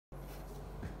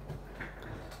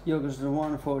Yoga Sutra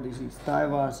 146,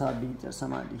 Taiva Sabija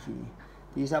Samadhi.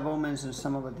 These above mentioned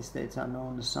Samapatti states are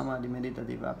known as Samadhi,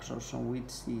 meditative absorption with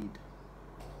seed.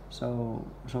 So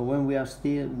when we are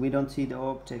still, we don't see the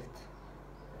object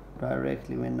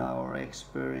directly. When our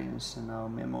experience and our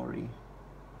memory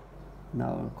and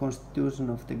our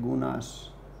constitution of the gunas,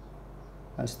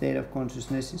 a state of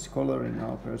consciousness is coloring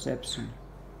our perception,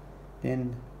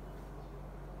 then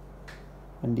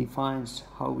and defines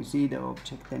how we see the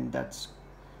object, then that's,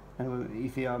 and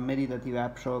if you are meditative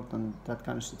absorbed on that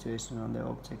kind of situation on the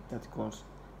object, that's called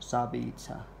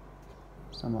Sabija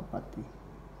Samapatti.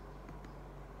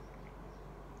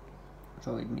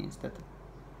 So it means that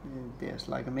there's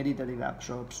like a meditative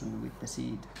absorption with the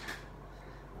seed.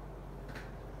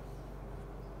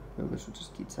 Yoga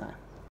Sutras Kitsa.